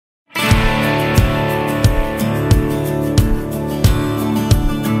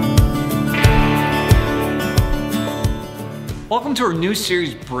Welcome to our new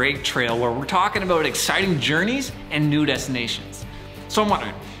series, Break Trail, where we're talking about exciting journeys and new destinations. So I'm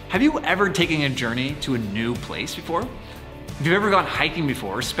wondering, have you ever taken a journey to a new place before? If you've ever gone hiking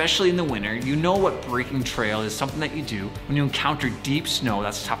before, especially in the winter, you know what breaking trail is something that you do when you encounter deep snow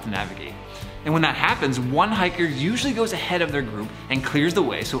that's tough to navigate. And when that happens, one hiker usually goes ahead of their group and clears the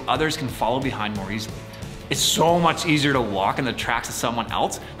way so others can follow behind more easily. It's so much easier to walk in the tracks of someone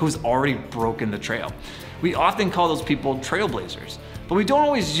else who's already broken the trail. We often call those people trailblazers, but we don't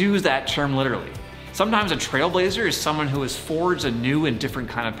always use that term literally. Sometimes a trailblazer is someone who has forged a new and different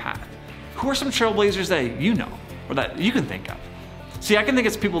kind of path. Who are some trailblazers that you know, or that you can think of? See, I can think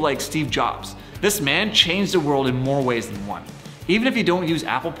it's people like Steve Jobs. This man changed the world in more ways than one. Even if you don't use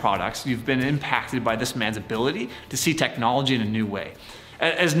Apple products, you've been impacted by this man's ability to see technology in a new way,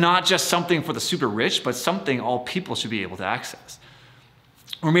 as not just something for the super rich, but something all people should be able to access.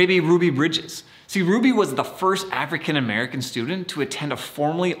 Or maybe Ruby Bridges. See, Ruby was the first African-American student to attend a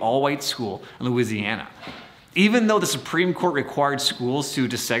formerly all-white school in Louisiana. Even though the Supreme Court required schools to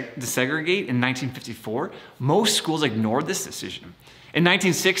desegregate in 1954, most schools ignored this decision. In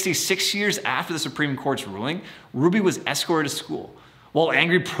 1960, 6 years after the Supreme Court's ruling, Ruby was escorted to school, while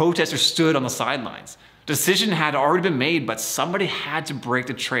angry protesters stood on the sidelines. The decision had already been made, but somebody had to break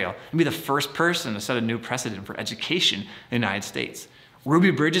the trail and be the first person to set a new precedent for education in the United States.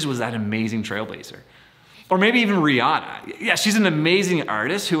 Ruby Bridges was that amazing trailblazer. Or maybe even Rihanna. Yeah, she's an amazing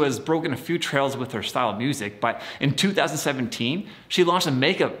artist who has broken a few trails with her style of music, but in 2017, she launched a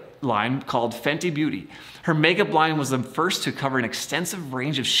makeup line called Fenty Beauty. Her makeup line was the first to cover an extensive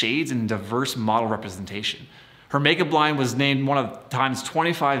range of shades and diverse model representation. Her makeup line was named one of Time's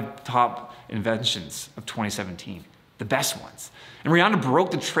 25 top inventions of 2017, the best ones. And Rihanna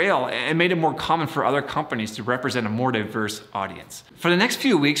broke the trail and made it more common for other companies to represent a more diverse audience. For the next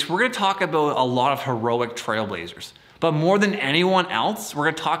few weeks, we're going to talk about a lot of heroic trailblazers. But more than anyone else, we're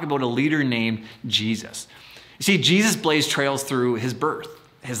going to talk about a leader named Jesus. You see, Jesus blazed trails through his birth,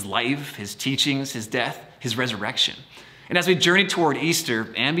 his life, his teachings, his death, his resurrection. And as we journey toward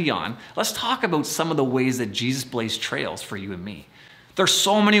Easter and beyond, let's talk about some of the ways that Jesus blazed trails for you and me. There are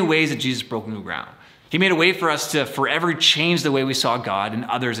so many ways that Jesus broke new ground. He made a way for us to forever change the way we saw God and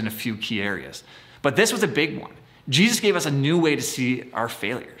others in a few key areas. But this was a big one. Jesus gave us a new way to see our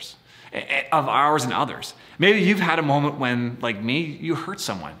failures, of ours and others. Maybe you've had a moment when, like me, you hurt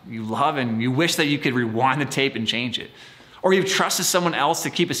someone you love and you wish that you could rewind the tape and change it. Or you've trusted someone else to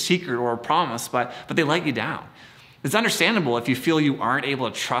keep a secret or a promise, but they let you down. It's understandable if you feel you aren't able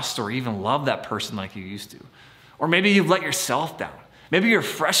to trust or even love that person like you used to. Or maybe you've let yourself down. Maybe you're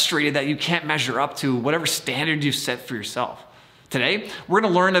frustrated that you can't measure up to whatever standard you've set for yourself. Today, we're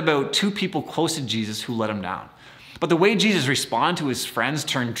going to learn about two people close to Jesus who let him down. But the way Jesus responded to his friends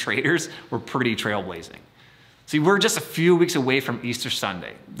turned traitors were pretty trailblazing. See, we're just a few weeks away from Easter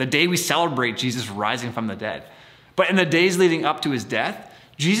Sunday, the day we celebrate Jesus rising from the dead. But in the days leading up to his death,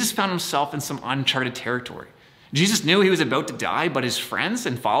 Jesus found himself in some uncharted territory. Jesus knew he was about to die, but his friends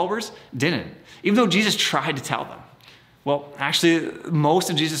and followers didn't, even though Jesus tried to tell them. Well, actually,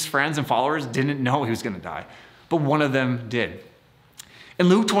 most of Jesus' friends and followers didn't know he was going to die, but one of them did. In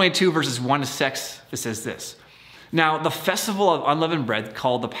Luke 22, verses 1 to 6, it says this: Now, the festival of unleavened bread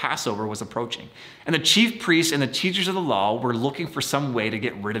called the Passover was approaching, and the chief priests and the teachers of the law were looking for some way to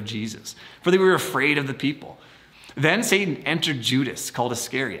get rid of Jesus, for they were afraid of the people. Then Satan entered Judas, called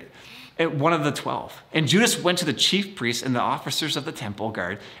Iscariot, one of the 12. And Judas went to the chief priests and the officers of the temple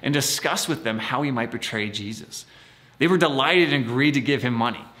guard and discussed with them how he might betray Jesus. They were delighted and agreed to give him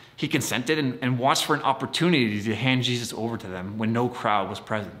money. He consented and watched for an opportunity to hand Jesus over to them when no crowd was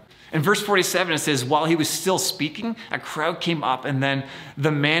present. In verse 47, it says, while he was still speaking, a crowd came up, and then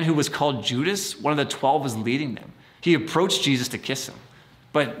the man who was called Judas, one of the 12, was leading them. He approached Jesus to kiss him.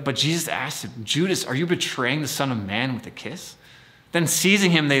 But Jesus asked him, Judas, are you betraying the Son of Man with a kiss? Then seizing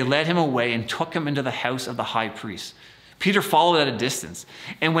him, they led him away and took him into the house of the high priest. Peter followed at a distance,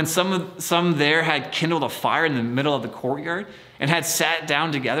 and when some there had kindled a fire in the middle of the courtyard and had sat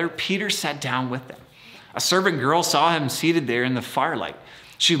down together, Peter sat down with them. A servant girl saw him seated there in the firelight.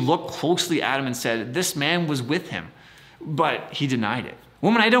 She looked closely at him and said, this man was with him. But he denied it.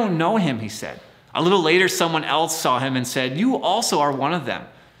 Woman, I don't know him, he said. A little later, someone else saw him and said, you also are one of them.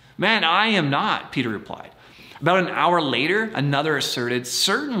 Man, I am not, Peter replied. About an hour later, another asserted,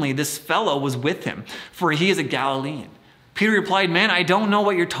 certainly this fellow was with him, for he is a Galilean. Peter replied, man, I don't know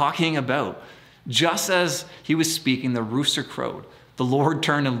what you're talking about. Just as he was speaking, the rooster crowed. The Lord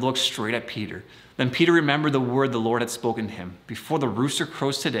turned and looked straight at Peter. Then Peter remembered the word the Lord had spoken to him. Before the rooster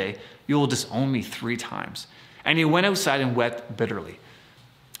crows today, you will disown me 3 times. And he went outside and wept bitterly.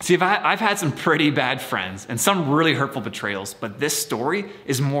 See, I've had some pretty bad friends and some really hurtful betrayals, but this story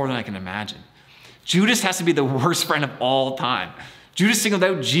is more than I can imagine. Judas has to be the worst friend of all time. Judas singled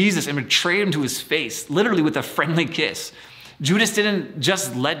out Jesus and betrayed him to his face, literally with a friendly kiss. Judas didn't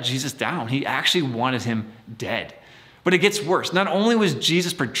just let Jesus down. He actually wanted him dead. But it gets worse. Not only was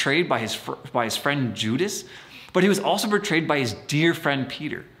Jesus betrayed by his friend Judas, but he was also betrayed by his dear friend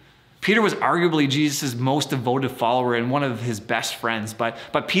Peter. Peter was arguably Jesus' most devoted follower and one of his best friends,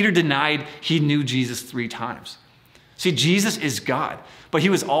 but Peter denied he knew Jesus 3 times. See, Jesus is God, but he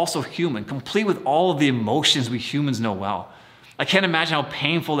was also human, complete with all of the emotions we humans know well. I can't imagine how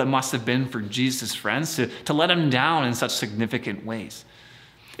painful that must have been for Jesus' friends to let him down in such significant ways.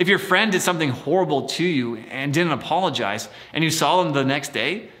 If your friend did something horrible to you and didn't apologize, and you saw them the next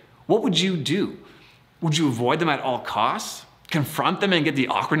day, what would you do? Would you avoid them at all costs? Confront them and get the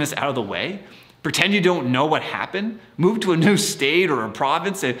awkwardness out of the way? Pretend you don't know what happened? Move to a new state or a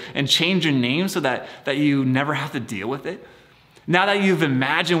province and change your name so that you never have to deal with it? Now that you've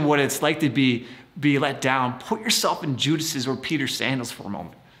imagined what it's like to be let down, put yourself in Judas's or Peter's sandals for a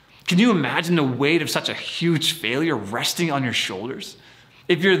moment. Can you imagine the weight of such a huge failure resting on your shoulders?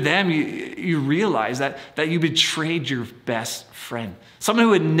 If you're them, you realize that you betrayed your best friend, someone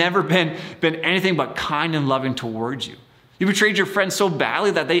who had never been anything but kind and loving towards you. You betrayed your friend so badly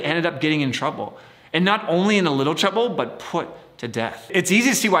that they ended up getting in trouble. And not only in a little trouble, but put to death. It's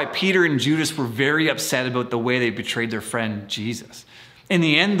easy to see why Peter and Judas were very upset about the way they betrayed their friend Jesus. In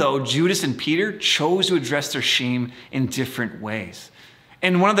the end, though, Judas and Peter chose to address their shame in different ways.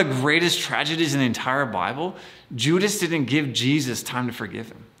 And one of the greatest tragedies in the entire Bible, Judas didn't give Jesus time to forgive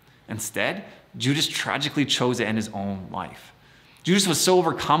him. Instead, Judas tragically chose to end his own life. Judas was so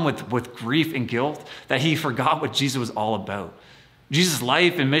overcome with grief and guilt that he forgot what Jesus was all about. Jesus'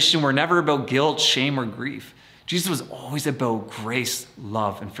 life and mission were never about guilt, shame, or grief. Jesus was always about grace,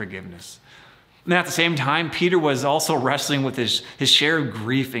 love, and forgiveness. And at the same time, Peter was also wrestling with his share of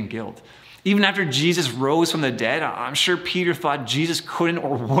grief and guilt. Even after Jesus rose from the dead, I'm sure Peter thought Jesus couldn't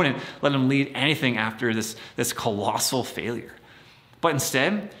or wouldn't let him lead anything after this colossal failure. But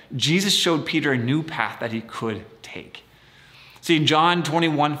instead, Jesus showed Peter a new path that he could take. See, in John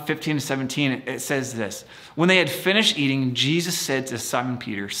 21:15-17, it says this: when they had finished eating, Jesus said to Simon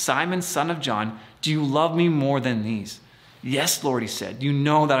Peter, "Simon, son of John, do you love me more than these?" "Yes, Lord," he said, "you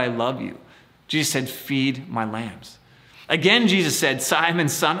know that I love you." Jesus said, "Feed my lambs." Again, Jesus said, "Simon,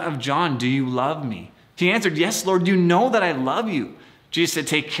 son of John, do you love me?" He answered, "Yes, Lord, you know that I love you." Jesus said,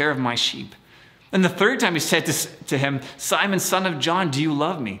 "Take care of my sheep." And the third time he said to him, "Simon, son of John, do you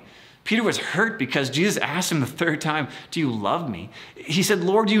love me?" Peter was hurt because Jesus asked him the third time, "Do you love me?" He said,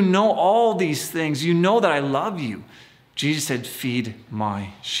 "Lord, you know all these things. You know that I love you." Jesus said, "Feed my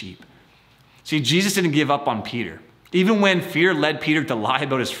sheep." See, Jesus didn't give up on Peter. Even when fear led Peter to lie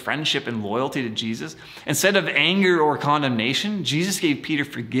about his friendship and loyalty to Jesus, instead of anger or condemnation, Jesus gave Peter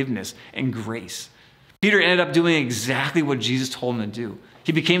forgiveness and grace. Peter ended up doing exactly what Jesus told him to do.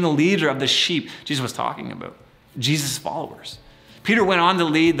 He became the leader of the sheep Jesus was talking about, Jesus' followers. Peter went on to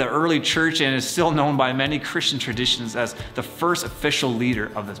lead the early church and is still known by many Christian traditions as the first official leader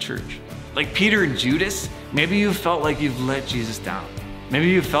of the church. Like Peter and Judas, maybe you felt like you've let Jesus down. Maybe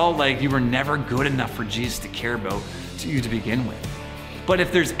you felt like you were never good enough for Jesus to care about you to begin with. But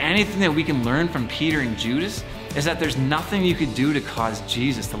if there's anything that we can learn from Peter and Judas, is that there's nothing you could do to cause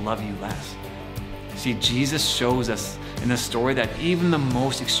Jesus to love you less. See, Jesus shows us in this story that even the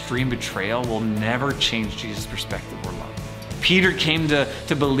most extreme betrayal will never change Jesus' perspective or love. Peter came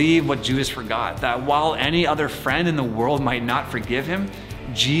to believe what Judas forgot, that while any other friend in the world might not forgive him,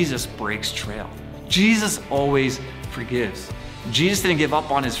 Jesus breaks trail. Jesus always forgives. Jesus didn't give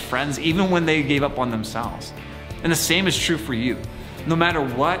up on his friends even when they gave up on themselves. And the same is true for you. No matter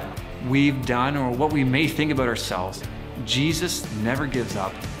what we've done or what we may think about ourselves, Jesus never gives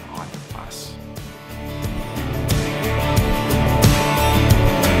up on us.